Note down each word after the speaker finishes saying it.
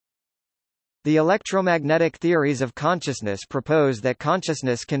The electromagnetic theories of consciousness propose that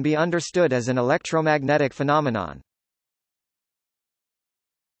consciousness can be understood as an electromagnetic phenomenon.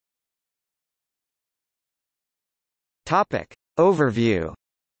 Topic. Overview.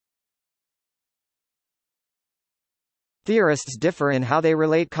 Theorists differ in how they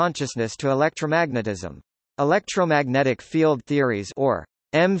relate consciousness to electromagnetism. Electromagnetic field theories, or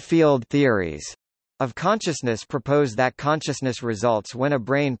M-field theories, of consciousness propose that consciousness results when a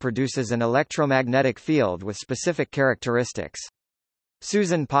brain produces an electromagnetic field with specific characteristics.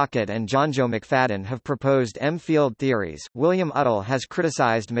 Susan Pocket and Johnjo McFadden have proposed M-field theories. William Uttle has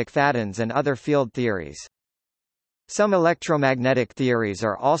criticized McFadden's and other field theories. Some electromagnetic theories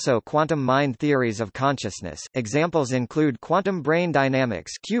are also quantum mind theories of consciousness. Examples include quantum brain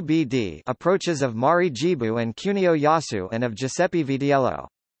dynamics (QBD) approaches of Mari Jibu and Cuneo Yasu and of Giuseppe Vitiello.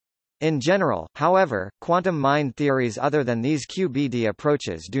 In general, however, quantum mind theories other than these QBD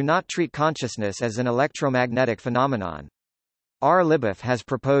approaches do not treat consciousness as an electromagnetic phenomenon. R. Liboff has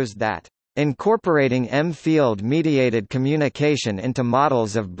proposed that incorporating M-field-mediated communication into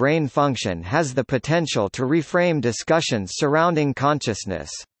models of brain function has the potential to reframe discussions surrounding consciousness.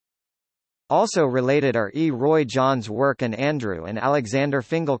 Also related are E. Roy John's work and Andrew and Alexander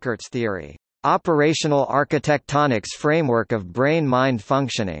Fingelkert's theory, operational architectonics framework of brain-mind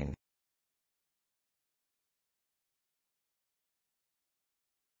functioning.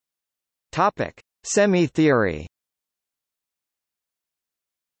 Cemi theory.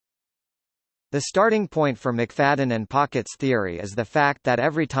 The starting point for McFadden and Pocket's theory is the fact that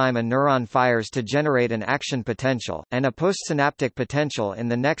every time a neuron fires to generate an action potential, and a postsynaptic potential in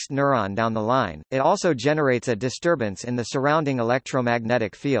the next neuron down the line, it also generates a disturbance in the surrounding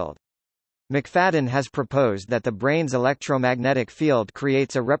electromagnetic field. McFadden has proposed that the brain's electromagnetic field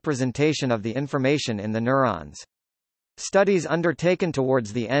creates a representation of the information in the neurons. Studies undertaken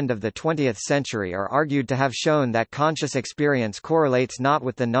towards the end of the 20th century are argued to have shown that conscious experience correlates not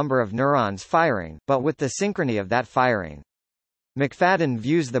with the number of neurons firing, but with the synchrony of that firing. McFadden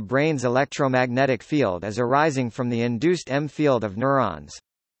views the brain's electromagnetic field as arising from the induced M field of neurons.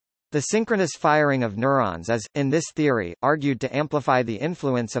 The synchronous firing of neurons is, in this theory, argued to amplify the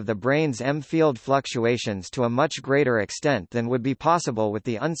influence of the brain's M field fluctuations to a much greater extent than would be possible with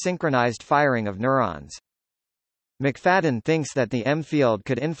the unsynchronized firing of neurons. McFadden thinks that the M field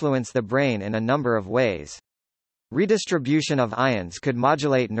could influence the brain in a number of ways. Redistribution of ions could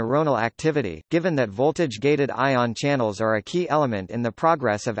modulate neuronal activity, given that voltage-gated ion channels are a key element in the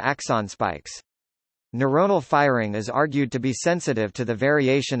progress of axon spikes. Neuronal firing is argued to be sensitive to the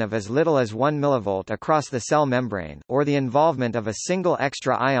variation of as little as 1 mV across the cell membrane, or the involvement of a single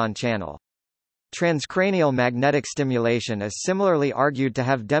extra ion channel. Transcranial magnetic stimulation is similarly argued to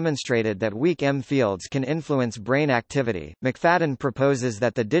have demonstrated that weak M fields can influence brain activity. McFadden proposes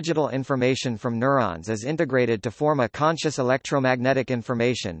that the digital information from neurons is integrated to form a conscious electromagnetic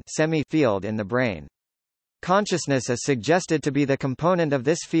information (Cemi) field in the brain. Consciousness is suggested to be the component of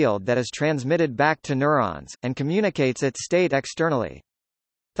this field that is transmitted back to neurons, and communicates its state externally.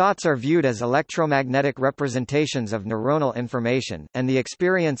 Thoughts are viewed as electromagnetic representations of neuronal information, and the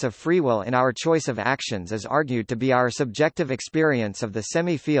experience of free will in our choice of actions is argued to be our subjective experience of the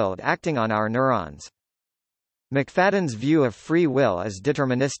Cemi field acting on our neurons. McFadden's view of free will is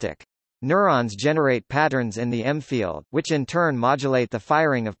deterministic. Neurons generate patterns in the M field, which in turn modulate the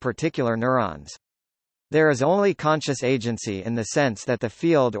firing of particular neurons. There is only conscious agency in the sense that the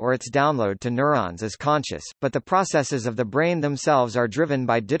field or its download to neurons is conscious, but the processes of the brain themselves are driven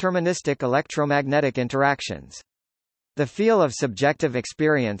by deterministic electromagnetic interactions. The feel of subjective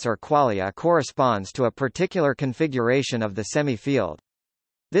experience or qualia corresponds to a particular configuration of the Cemi field.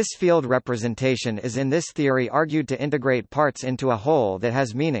 This field representation is in this theory argued to integrate parts into a whole that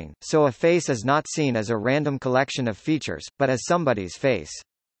has meaning, so a face is not seen as a random collection of features, but as somebody's face.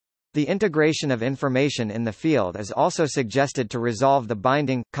 The integration of information in the field is also suggested to resolve the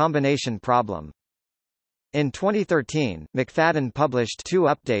binding combination problem. In 2013, McFadden published 2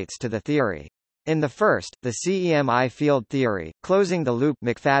 updates to the theory. In the first, the CEMI field theory, closing the loop,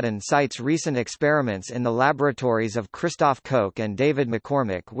 McFadden cites recent experiments in the laboratories of Christoph Koch and David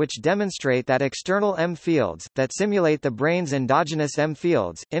McCormick which demonstrate that external M fields, that simulate the brain's endogenous M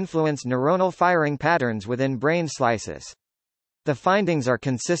fields, influence neuronal firing patterns within brain slices. The findings are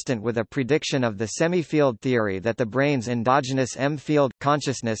consistent with a prediction of the Cemi field theory that the brain's endogenous M field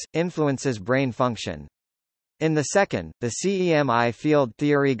consciousness influences brain function. In the second, the Cemi field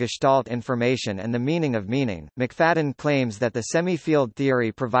theory Gestalt information and the meaning of meaning, McFadden claims that the semi-field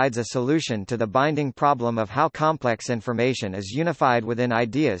theory provides a solution to the binding problem of how complex information is unified within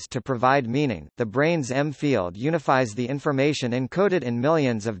ideas to provide meaning. The brain's M field unifies the information encoded in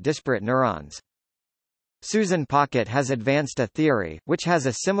millions of disparate neurons. Susan Pocket has advanced a theory, which has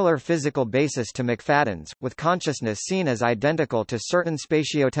a similar physical basis to McFadden's, with consciousness seen as identical to certain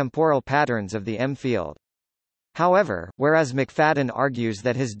spatiotemporal patterns of the M field. However, whereas McFadden argues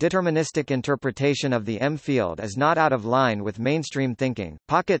that his deterministic interpretation of the M field is not out of line with mainstream thinking,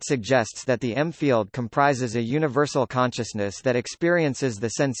 Pocket suggests that the M field comprises a universal consciousness that experiences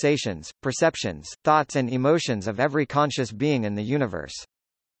the sensations, perceptions, thoughts and emotions of every conscious being in the universe.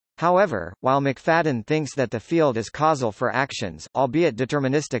 However, while McFadden thinks that the field is causal for actions, albeit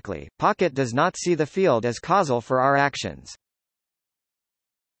deterministically, Pocket does not see the field as causal for our actions.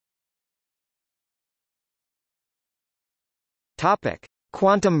 Topic: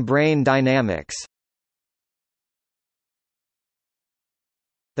 Quantum brain dynamics.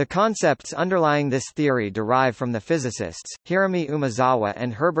 The concepts underlying this theory derive from the physicists, Hiromi Umezawa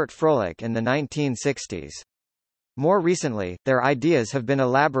and Herbert Froelich in the 1960s. More recently, their ideas have been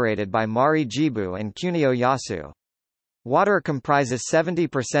elaborated by Mari Jibu and Kunio Yasu. Water comprises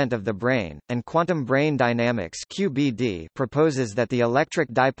 70% of the brain, and quantum brain dynamics (QBD) proposes that the electric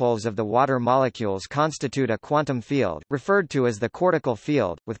dipoles of the water molecules constitute a quantum field, referred to as the cortical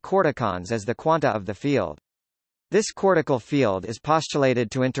field, with corticons as the quanta of the field. This cortical field is postulated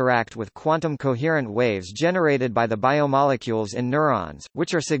to interact with quantum coherent waves generated by the biomolecules in neurons,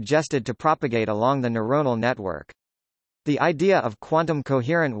 which are suggested to propagate along the neuronal network. The idea of quantum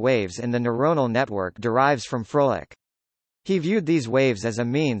coherent waves in the neuronal network derives from Froelich. He viewed these waves as a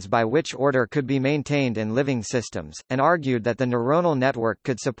means by which order could be maintained in living systems, and argued that the neuronal network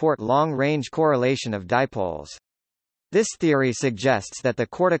could support long-range correlation of dipoles. This theory suggests that the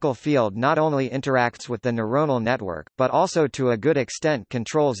cortical field not only interacts with the neuronal network, but also to a good extent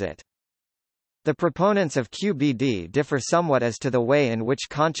controls it. The proponents of QBD differ somewhat as to the way in which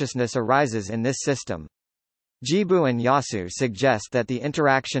consciousness arises in this system. Jibu and Yasu suggest that the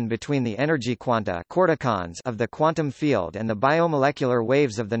interaction between the energy quanta corticons of the quantum field and the biomolecular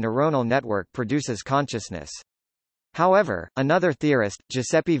waves of the neuronal network produces consciousness. However, another theorist,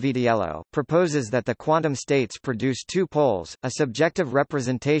 Giuseppe Vitiello, proposes that the quantum states produce two poles, a subjective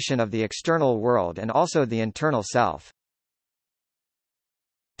representation of the external world and also the internal self.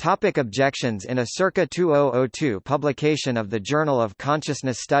 Topic: Objections. In a circa 2002 publication of the Journal of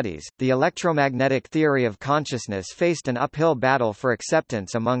Consciousness Studies, the electromagnetic theory of consciousness faced an uphill battle for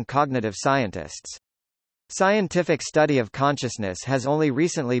acceptance among cognitive scientists. Scientific study of consciousness has only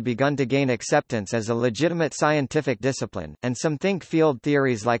recently begun to gain acceptance as a legitimate scientific discipline, and some think field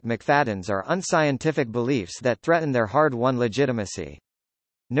theories like McFadden's are unscientific beliefs that threaten their hard-won legitimacy.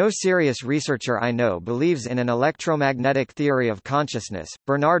 No serious researcher I know believes in an electromagnetic theory of consciousness,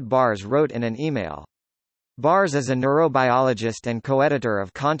 Bernard Baars wrote in an email. Baars is a neurobiologist and co-editor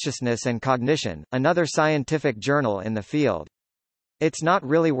of Consciousness and Cognition, another scientific journal in the field. It's not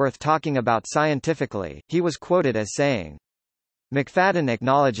really worth talking about scientifically, he was quoted as saying. McFadden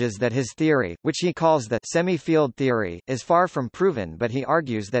acknowledges that his theory, which he calls the semi-field theory, is far from proven, but he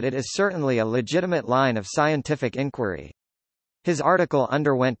argues that it is certainly a legitimate line of scientific inquiry. His article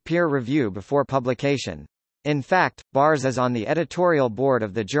underwent peer review before publication. In fact, Baars is on the editorial board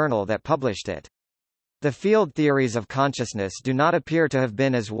of the journal that published it. The field theories of consciousness do not appear to have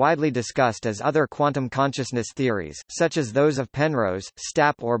been as widely discussed as other quantum consciousness theories, such as those of Penrose,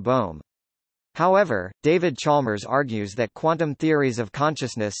 Stapp or Bohm. However, David Chalmers argues that quantum theories of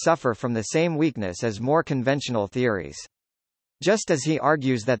consciousness suffer from the same weakness as more conventional theories. Just as he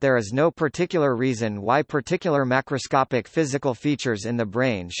argues that there is no particular reason why particular macroscopic physical features in the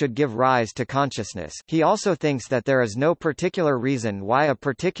brain should give rise to consciousness, he also thinks that there is no particular reason why a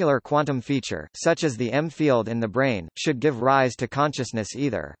particular quantum feature, such as the M field in the brain, should give rise to consciousness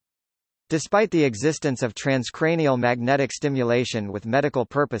either. Despite the existence of transcranial magnetic stimulation with medical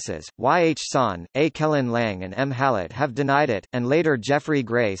purposes, Y. H. Son, A. Kellen Lang and M. Hallett have denied it, and later Jeffrey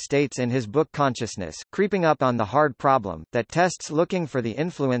Gray states in his book Consciousness, Creeping Up on the Hard Problem, that tests looking for the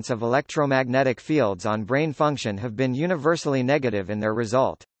influence of electromagnetic fields on brain function have been universally negative in their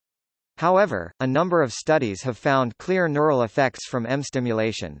result. However, a number of studies have found clear neural effects from M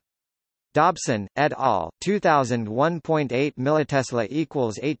stimulation. Dobson, et al., 2000 1.8 militesla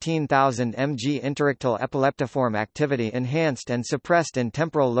equals 18,000 mg interictal epileptiform activity enhanced and suppressed in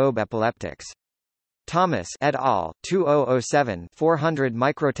temporal lobe epileptics. Thomas et al., 2007 400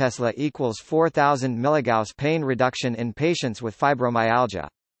 microtesla equals 4,000 milligauss pain reduction in patients with fibromyalgia.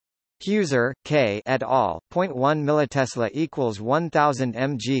 Heuser, K. et al. 0.1 militesla equals 1000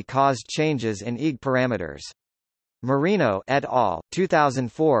 mg caused changes in Eeg parameters. Marino et al.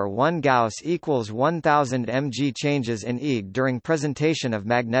 2004 1 Gauss equals 1000 mg changes in Eeg during presentation of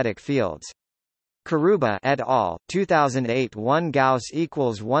magnetic fields. Karuba et al. 2008 1 Gauss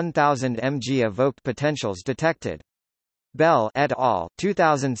equals 1000 mg evoked potentials detected. Bell et al.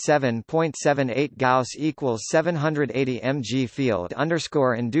 2007.78 Gauss equals 780 mg field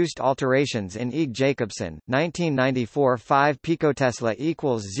 _ induced alterations in Eeg Jacobson, 1994 5 picotesla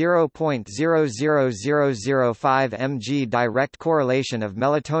equals 0.00005 mg direct correlation of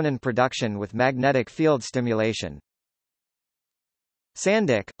melatonin production with magnetic field stimulation.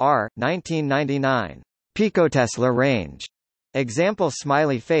 Sandick, R. 1999. Picotesla range. Example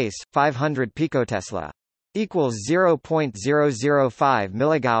smiley face, 500 picotesla. Equals 0.005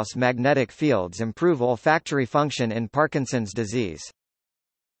 milligauss magnetic fields improve olfactory function in Parkinson's disease.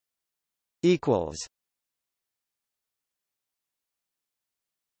 Equals.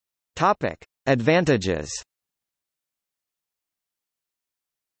 Topic: Advantages.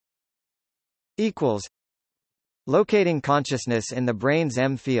 Equals. Locating consciousness in the brain's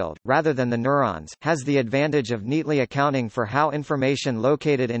M field, rather than the neurons, has the advantage of neatly accounting for how information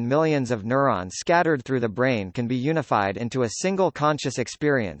located in millions of neurons scattered through the brain can be unified into a single conscious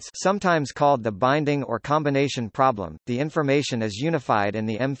experience, sometimes called the binding or combination problem. The information is unified in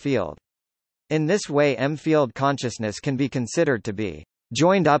the M field. In this way, M field consciousness can be considered to be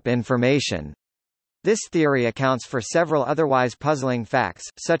joined-up information. This theory accounts for several otherwise puzzling facts,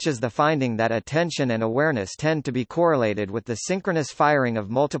 such as the finding that attention and awareness tend to be correlated with the synchronous firing of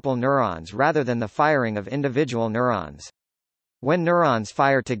multiple neurons rather than the firing of individual neurons. When neurons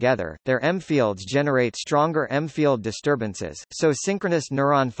fire together, their M fields generate stronger M field disturbances, so synchronous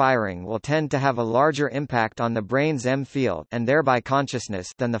neuron firing will tend to have a larger impact on the brain's M field and thereby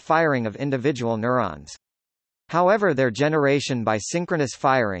consciousness than the firing of individual neurons. However, their generation by synchronous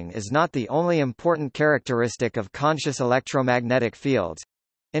firing is not the only important characteristic of conscious electromagnetic fields.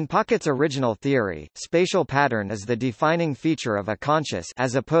 In Pocket's original theory, spatial pattern is the defining feature of a conscious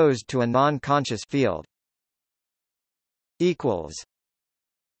as opposed to a non-conscious field. Equals.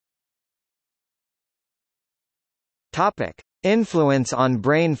 Topic: Influence on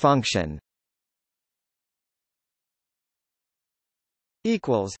brain function.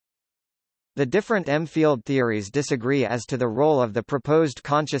 Equals. The different M-field theories disagree as to the role of the proposed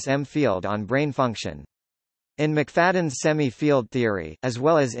conscious M-field on brain function. In McFadden's Cemi field theory, as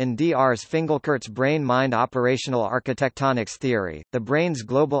well as in Drs. Fingelkert's brain-mind operational architectonics theory, the brain's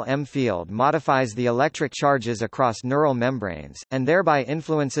global M-field modifies the electric charges across neural membranes, and thereby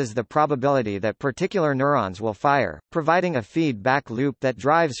influences the probability that particular neurons will fire, providing a feedback loop that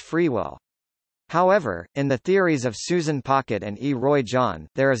drives free will. However, in the theories of Susan Pocket and E. Roy John,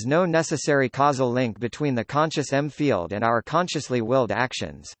 there is no necessary causal link between the conscious M-field and our consciously willed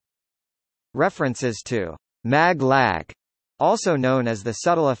actions. References to mag-lag, also known as the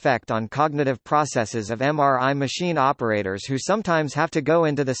subtle effect on cognitive processes of MRI machine operators who sometimes have to go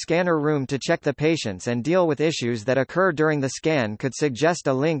into the scanner room to check the patients and deal with issues that occur during the scan, could suggest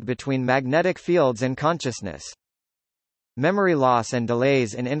a link between magnetic fields and consciousness. Memory loss and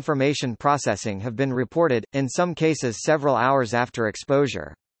delays in information processing have been reported, in some cases several hours after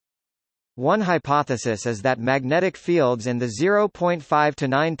exposure. One hypothesis is that magnetic fields in the 0.5 to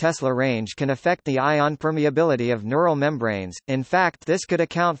 9 Tesla range can affect the ion permeability of neural membranes. In fact, this could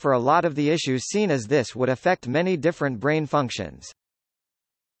account for a lot of the issues seen, as this would affect many different brain functions.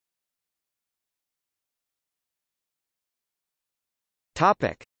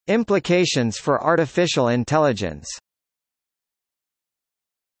 Topic: Implications for artificial intelligence.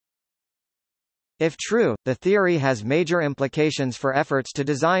 If true, the theory has major implications for efforts to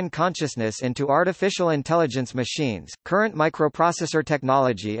design consciousness into artificial intelligence machines. Current microprocessor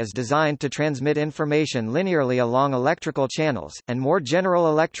technology is designed to transmit information linearly along electrical channels, and more general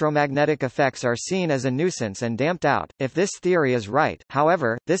electromagnetic effects are seen as a nuisance and damped out. If this theory is right,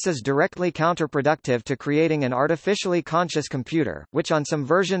 however, this is directly counterproductive to creating an artificially conscious computer, which on some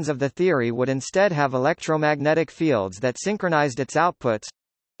versions of the theory would instead have electromagnetic fields that synchronized its outputs,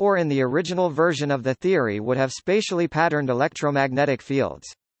 or in the original version of the theory would have spatially patterned electromagnetic fields.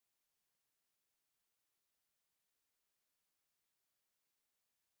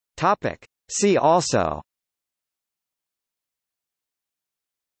 Topic: See also: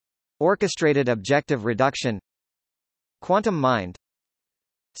 Orchestrated objective reduction, Quantum mind,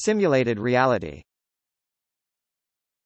 Simulated reality.